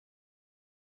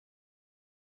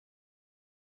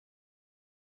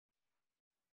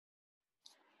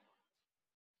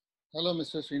Hello,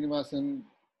 Mr. Srinivasan.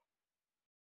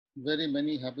 Very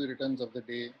many happy returns of the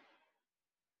day.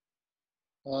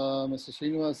 Mr.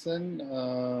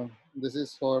 Srinivasan, this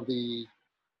is for the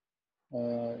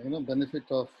benefit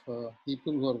of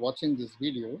people who are watching this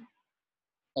video.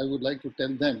 I would like to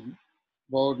tell them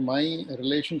about my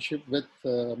relationship with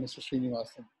Mr.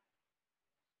 Srinivasan.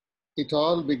 It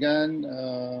all began,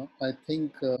 I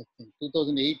think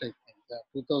 2008. I think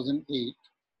 2008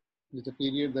 is the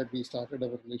period that we started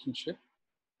our relationship.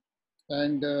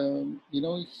 And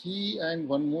he and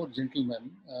one more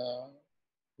gentleman,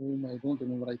 whom I don't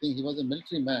remember. I think he was a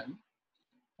military man.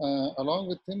 Along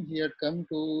with him, he had come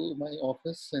to my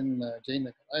office in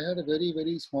Jayanagar. I had a very,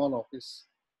 very small office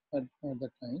at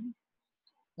that time.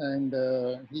 And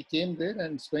he came there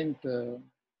and spent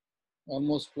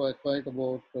almost quite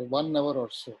about 1 hour or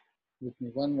so with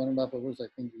me. 1.5 hours, I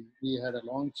think. We had a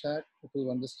long chat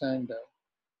to understand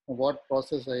what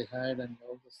process I had and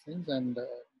all those things. And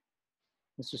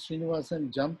Mr.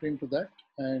 Srinivasan jumped into that.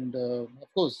 And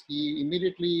of course,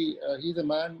 he's a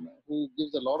man who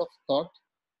gives a lot of thought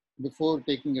before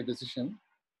taking a decision.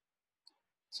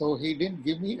 So he didn't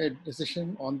give me a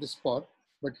decision on the spot,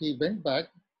 but he went back,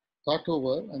 thought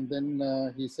over, and then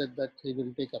he said that he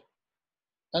will take up.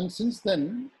 And since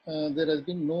then, there has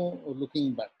been no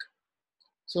looking back.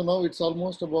 So now it's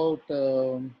almost about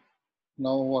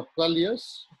now what 12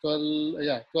 years,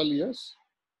 12 years.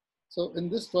 So in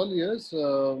this 12 years,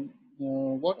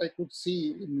 what I could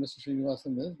see in Mr.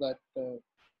 Srinivasan is that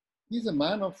he's a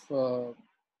man of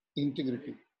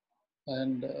integrity,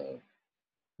 and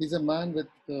he's a man with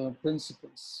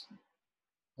principles.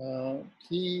 Uh,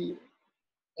 he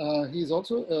he's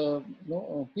also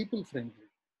people friendly,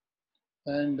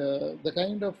 and the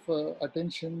kind of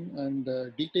attention and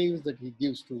details that he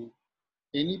gives to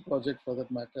any project for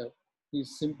that matter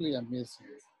is simply amazing.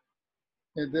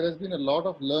 There has been a lot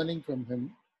of learning from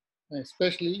him,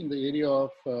 especially in the area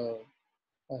of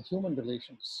human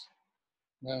relations.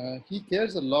 He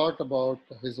cares a lot about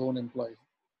his own employees.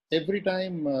 Every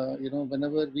time,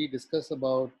 whenever we discuss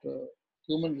about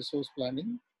human resource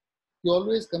planning, he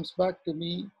always comes back to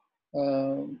me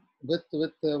uh, with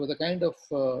a kind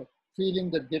of feeling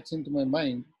that gets into my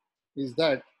mind is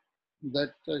that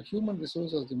human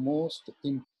resources are the most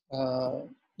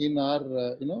in our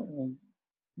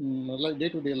like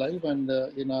day-to-day life and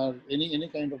in our any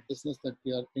kind of business that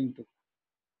we are into.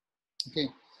 Okay,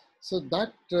 so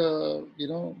that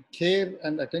care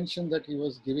and attention that he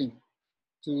was giving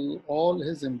to all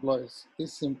his employees,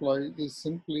 this employee is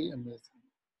simply amazing.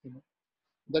 You know,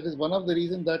 that is one of the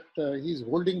reasons that he's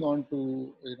holding on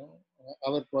to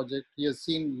our project. He has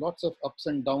seen lots of ups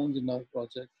and downs in our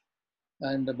project,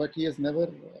 and but he has never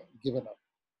given up.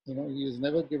 He has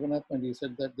never given up, and he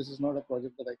said that this is not a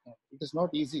project that I can't. It is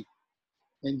not easy.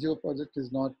 NGO project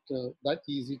is not that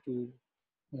easy to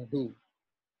do,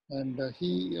 and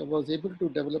he was able to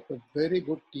develop a very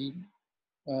good team.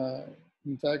 Uh,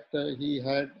 in fact, he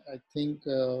had, I think,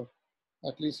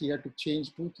 at least he had to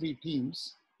change 2, 3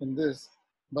 teams in this,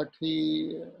 but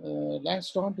he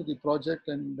latched on to the project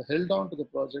and held on to the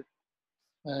project.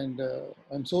 And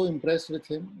I'm so impressed with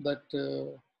him that,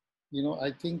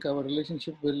 I think our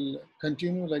relationship will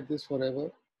continue like this forever.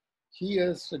 He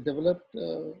has developed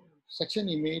such an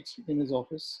image in his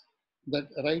office that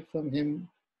right from him,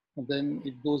 then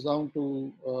it goes down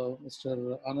to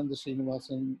Mr. Anand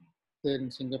Srinivasan there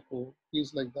in Singapore.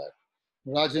 He's like that.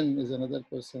 Rajan is another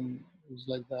person who's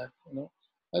like that.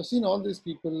 I've seen all these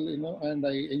people, and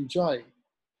I enjoy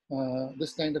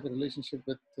this kind of a relationship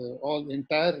with all the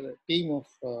entire team of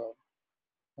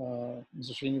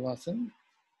Mr. Srinivasan,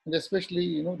 and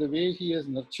especially, the way he has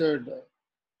nurtured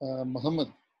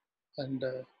Muhammad, and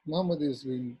Muhammad is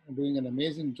doing an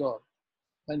amazing job,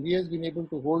 and he has been able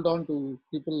to hold on to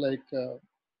people like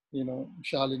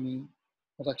Shalini,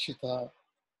 Rakshita,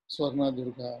 Swarna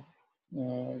Durga,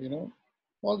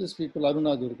 all these people,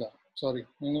 Aruna Durga. Sorry,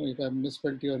 if I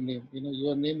misspelled your name.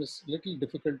 Your name is little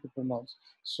difficult to pronounce.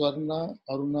 Swarna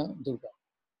Aruna Durga.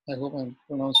 I hope I'm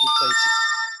pronouncing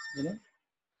it rightly.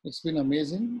 It's been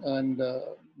amazing, and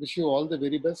wish you all the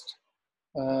very best.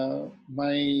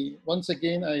 Once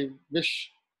again, I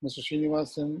wish Mr.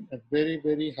 Srinivasan a very,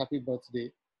 very happy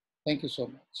birthday. Thank you so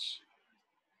much.